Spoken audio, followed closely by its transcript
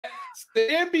the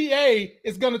NBA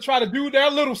is going to try to do their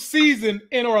little season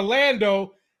in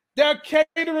Orlando. They're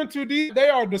catering to these. They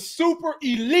are the super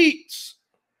elites.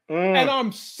 And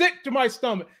I'm sick to my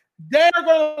stomach. They're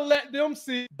going to let them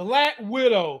see Black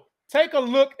Widow. Take a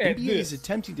look at NBA this. is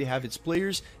attempting to have its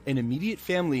players and immediate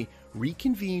family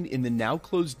reconvene in the now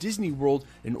closed Disney World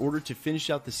in order to finish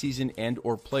out the season and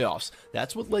or playoffs.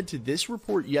 That's what led to this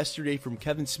report yesterday from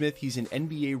Kevin Smith. He's an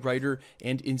NBA writer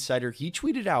and insider. He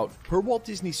tweeted out, per Walt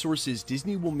Disney sources,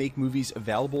 Disney will make movies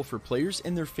available for players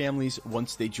and their families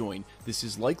once they join. This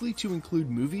is likely to include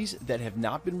movies that have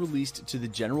not been released to the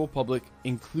general public,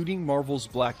 including Marvel's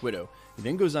Black Widow. He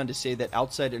then goes on to say that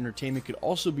outside entertainment could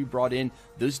also be brought in.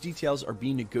 Those details are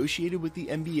being negotiated with the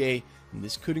NBA, and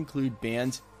this could include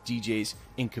bands, DJs,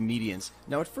 and comedians.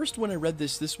 Now, at first when I read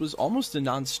this was almost a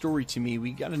non-story to me.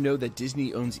 We gotta know that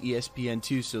Disney owns ESPN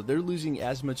too, so they're losing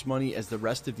as much money as the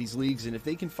rest of these leagues, and if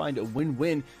they can find a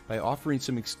win-win by offering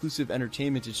some exclusive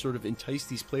entertainment to sort of entice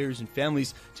these players and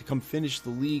families to come finish the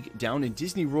league down in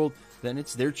Disney World, then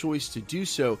it's their choice to do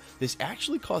so. This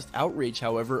actually caused outrage,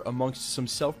 however, amongst some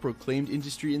self-proclaimed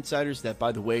industry insiders that,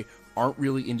 by the way, aren't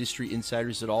really industry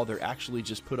insiders at all. They're actually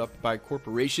just put up by a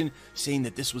corporation, saying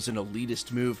that this was an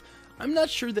elitist move. I'm not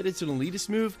sure that it's an elitist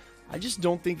move. I just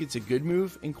don't think it's a good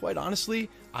move, and quite honestly,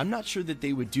 I'm not sure that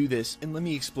they would do this, and let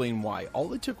me explain why.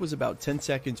 All it took was about 10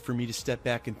 seconds for me to step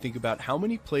back and think about how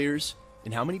many players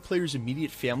and how many players'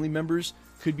 immediate family members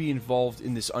could be involved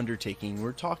in this undertaking.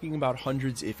 We're talking about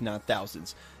hundreds, if not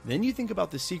thousands. Then you think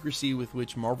about the secrecy with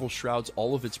which Marvel shrouds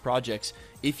all of its projects.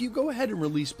 If you go ahead and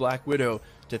release Black Widow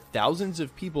to thousands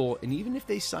of people, and even if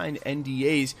they sign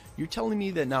NDAs, you're telling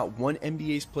me that not one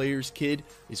NBA's player's kid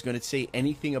is going to say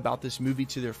anything about this movie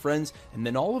to their friends, and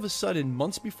then all of a sudden,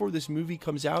 months before this movie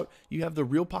comes out, you have the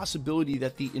real possibility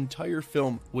that the entire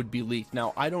film would be leaked.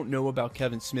 Now, I don't know about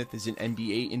Kevin Smith as an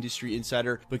NBA industry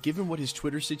insider, but given what his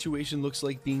Twitter situation looks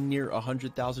like, being near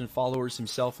 100,000 followers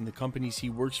himself and the companies he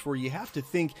works for, you have to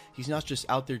think he's not just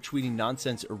out there tweeting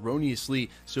nonsense erroneously.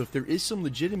 So if there is some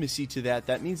legitimacy to that,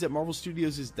 that means that Marvel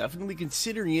Studios is definitely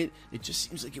considering it. It just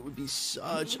seems like it would be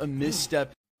such a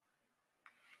misstep.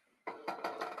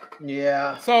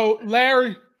 Yeah. So,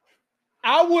 Larry,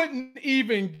 I wouldn't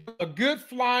even give a good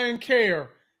flying care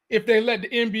if they let the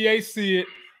NBA see it,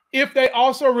 if they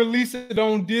also release it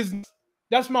on Disney.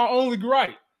 That's my only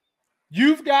gripe.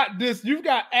 You've got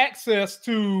access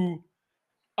to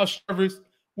a service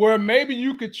where maybe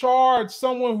you could charge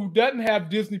someone who doesn't have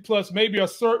Disney Plus maybe a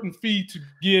certain fee to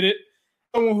get it,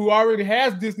 someone who already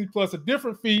has Disney Plus a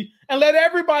different fee, and let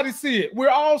everybody see it. We're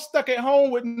all stuck at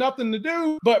home with nothing to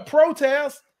do but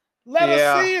protest. Let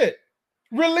us see it.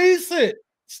 Release it.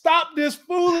 Stop this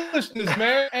foolishness,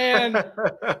 man. And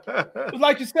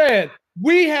like you said,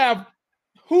 we have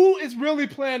who is really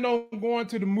planning on going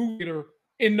to the movie theater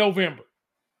in November?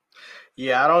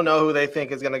 Yeah, I don't know who they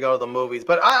think is going to go to the movies,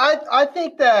 but I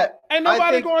think that ain't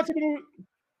nobody going to the movie.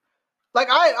 Like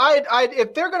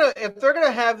if they're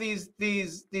gonna have these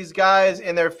guys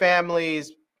and their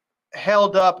families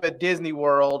held up at Disney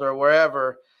World or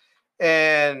wherever,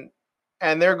 and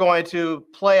they're going to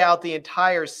play out the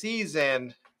entire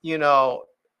season, you know,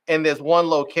 in this one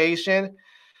location.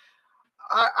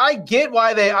 I get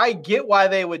why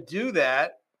they would do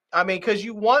that. I mean, because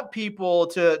you want people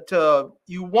to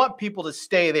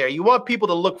stay there. You want people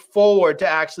to look forward to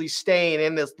actually staying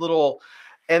in this little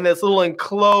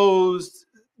enclosed,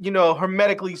 you know,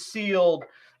 hermetically sealed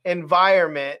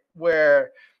environment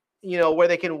where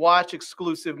they can watch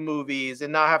exclusive movies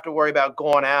and not have to worry about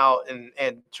going out and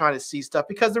trying to see stuff.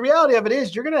 Because the reality of it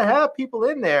is you're going to have people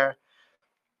in there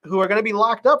who are going to be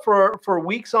locked up for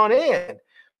weeks on end.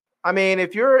 I mean,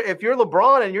 if you're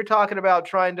LeBron and you're talking about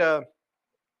trying to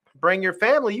bring your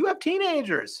family, you have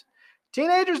teenagers.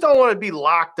 Teenagers don't want to be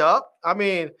locked up. I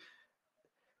mean,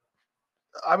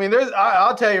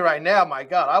 I'll tell you right now, my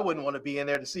God, I wouldn't want to be in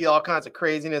there to see all kinds of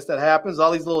craziness that happens.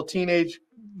 All these little teenage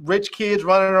rich kids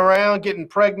running around, getting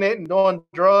pregnant and doing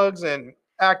drugs and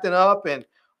acting up and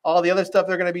all the other stuff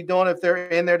they're going to be doing if they're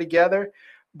in there together.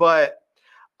 But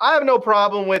I have no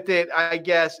problem with it, I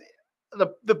guess.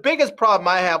 The biggest problem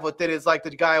I have with it is, like the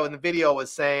guy in the video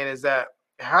was saying, is that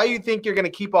how you think you're going to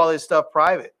keep all this stuff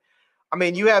private? I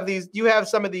mean, you have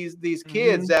some of these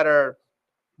kids that are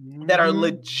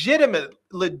legitimate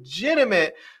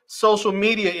social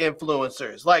media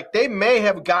influencers. Like, they may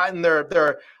have gotten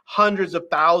their hundreds of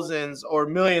thousands or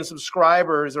million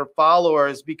subscribers or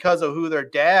followers because of who their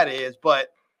dad is, but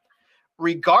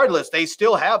regardless, they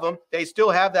still have them. They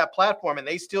still have that platform and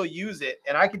they still use it.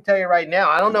 And I can tell you right now,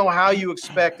 I don't know how you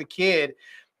expect a kid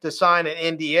to sign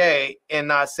an NDA and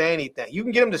not say anything. You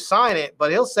can get him to sign it,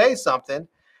 but he'll say something,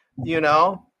 you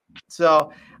know.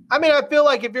 So, I mean, I feel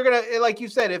like if you're gonna, like you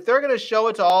said, if they're gonna show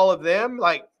it to all of them,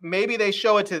 like maybe they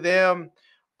show it to them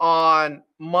on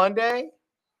Monday,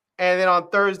 and then on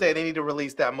Thursday they need to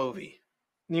release that movie.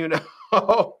 You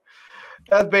know,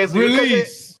 that's basically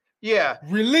Release. Yeah,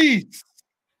 Release.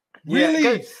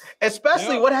 Release.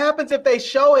 Especially what happens if they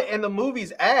show it and the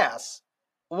movie's ass?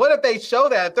 What if they show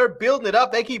that? If they're building it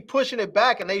up, they keep pushing it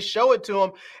back and they show it to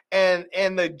them, and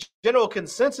the general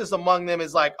consensus among them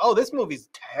is like, oh, this movie's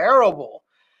terrible.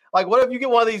 Like, what if you get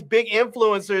one of these big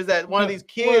influencers, that one of these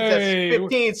kids that's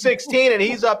 15, 16, and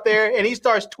he's up there and he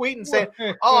starts tweeting saying,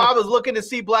 oh, I was looking to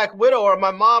see Black Widow, or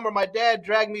my mom or my dad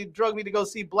drug me to go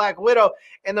see Black Widow,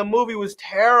 and the movie was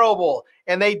terrible,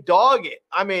 and they dog it.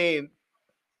 I mean,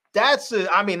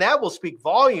 that will speak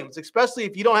volumes, especially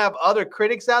if you don't have other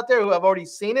critics out there who have already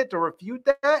seen it to refute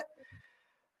that.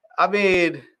 I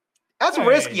mean, that's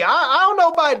risky. I don't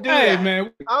know if I'd do that. Man,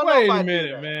 wait a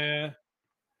minute, man.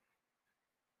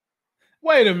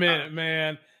 Wait a minute,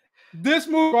 man. This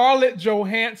movie, Scarlett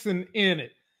Johansson in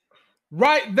it,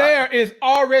 right there is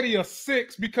already a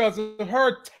 6 because of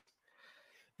her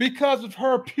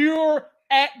pure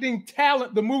acting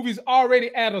talent. The movie's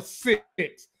already at a 6.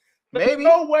 Maybe. There's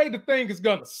no way the thing is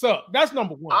gonna suck. That's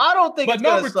number 1. I don't think it's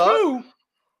gonna suck. But number 2,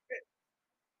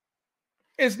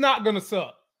 it's not gonna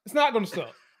suck. It's not gonna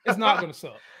suck. It's not gonna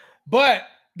suck. But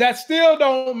that still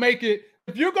don't make it.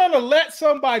 If you're gonna let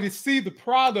somebody see the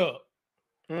product,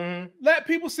 let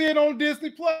people see it on Disney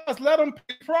Plus. Let them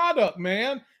pick the product,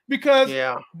 man. Because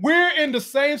we're in the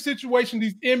same situation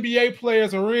these NBA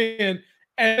players are in,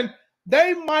 and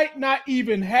they might not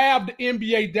even have the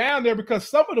NBA down there because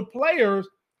some of the players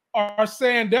are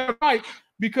saying they're right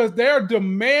because they're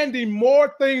demanding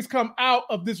more things come out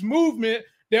of this movement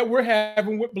that we're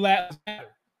having with Black Lives Matter.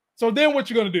 So then what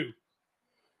you going to do?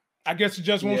 I guess you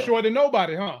just won't show it to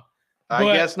nobody, huh? I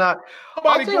guess not.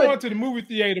 Nobody going to the movie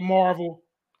theater, Marvel.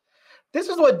 This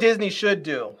is what Disney should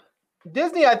do.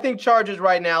 Disney, I think, charges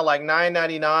right now like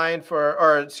 $9.99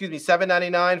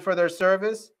 $7.99 for their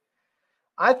service.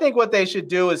 I think what they should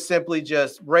do is simply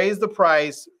just raise the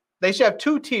price. They should have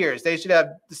 2 tiers. They should have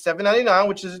the $7.99,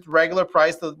 which is regular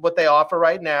price, what they offer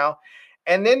right now.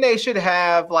 And then they should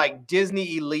have like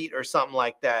Disney Elite or something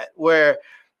like that, where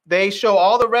they show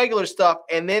all the regular stuff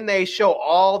and then they show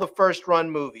all the first run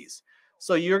movies.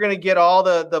 So you're going to get all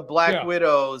the Black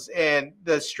Widows and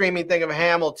the streaming thing of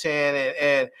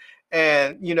Hamilton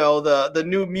and you know, the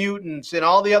New Mutants and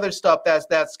all the other stuff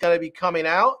that's going to be coming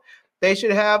out. They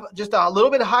should have just a little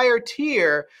bit higher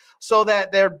tier so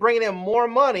that they're bringing in more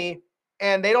money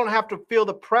and they don't have to feel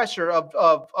the pressure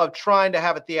of trying to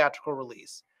have a theatrical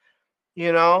release.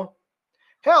 You know,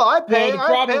 hell, I pay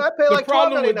like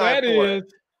 $12.99 for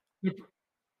it.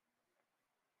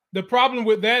 The problem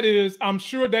with that is I'm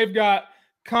sure they've got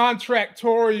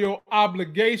contractual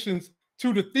obligations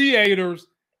to the theaters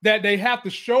that they have to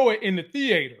show it in the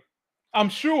theater. I'm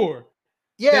sure.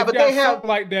 Yeah, but they have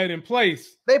like that in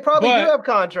place. They probably do have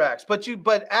contracts,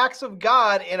 but acts of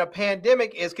God in a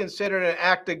pandemic is considered an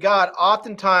act of God.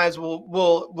 Oftentimes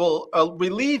will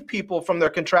relieve people from their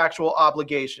contractual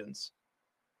obligations.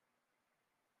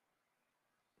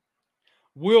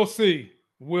 We'll see.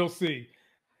 We'll see.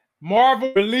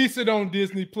 Marvel, release it on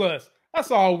Disney Plus. That's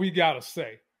all we gotta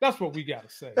say. That's what we gotta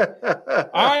say. All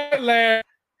right, Larry.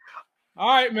 All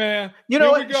right, man. You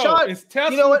know what, Sean? It's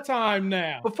Tesla time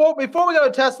now. Before we go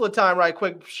to Tesla time, right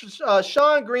quick,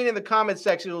 Sean Green in the comment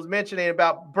section was mentioning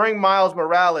about bring Miles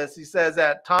Morales. He says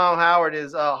that Tom Holland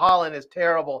is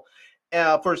terrible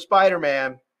for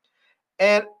Spider-Man.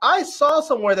 And I saw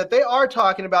somewhere that they are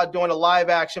talking about doing a live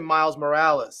action Miles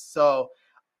Morales. So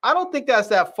I don't think that's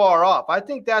that far off. I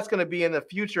think that's going to be in the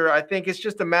future. I think it's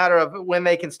just a matter of when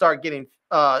they can start getting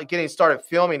started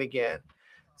filming again.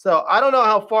 So I don't know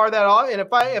how far that off. And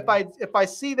if I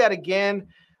see that again,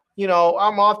 you know,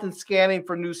 I'm often scanning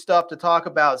for new stuff to talk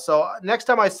about. So next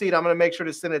time I see it, I'm going to make sure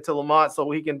to send it to Lamont so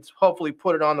he can hopefully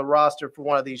put it on the roster for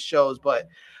one of these shows. But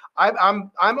I'm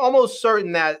almost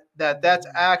certain that that's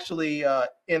actually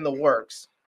in the works.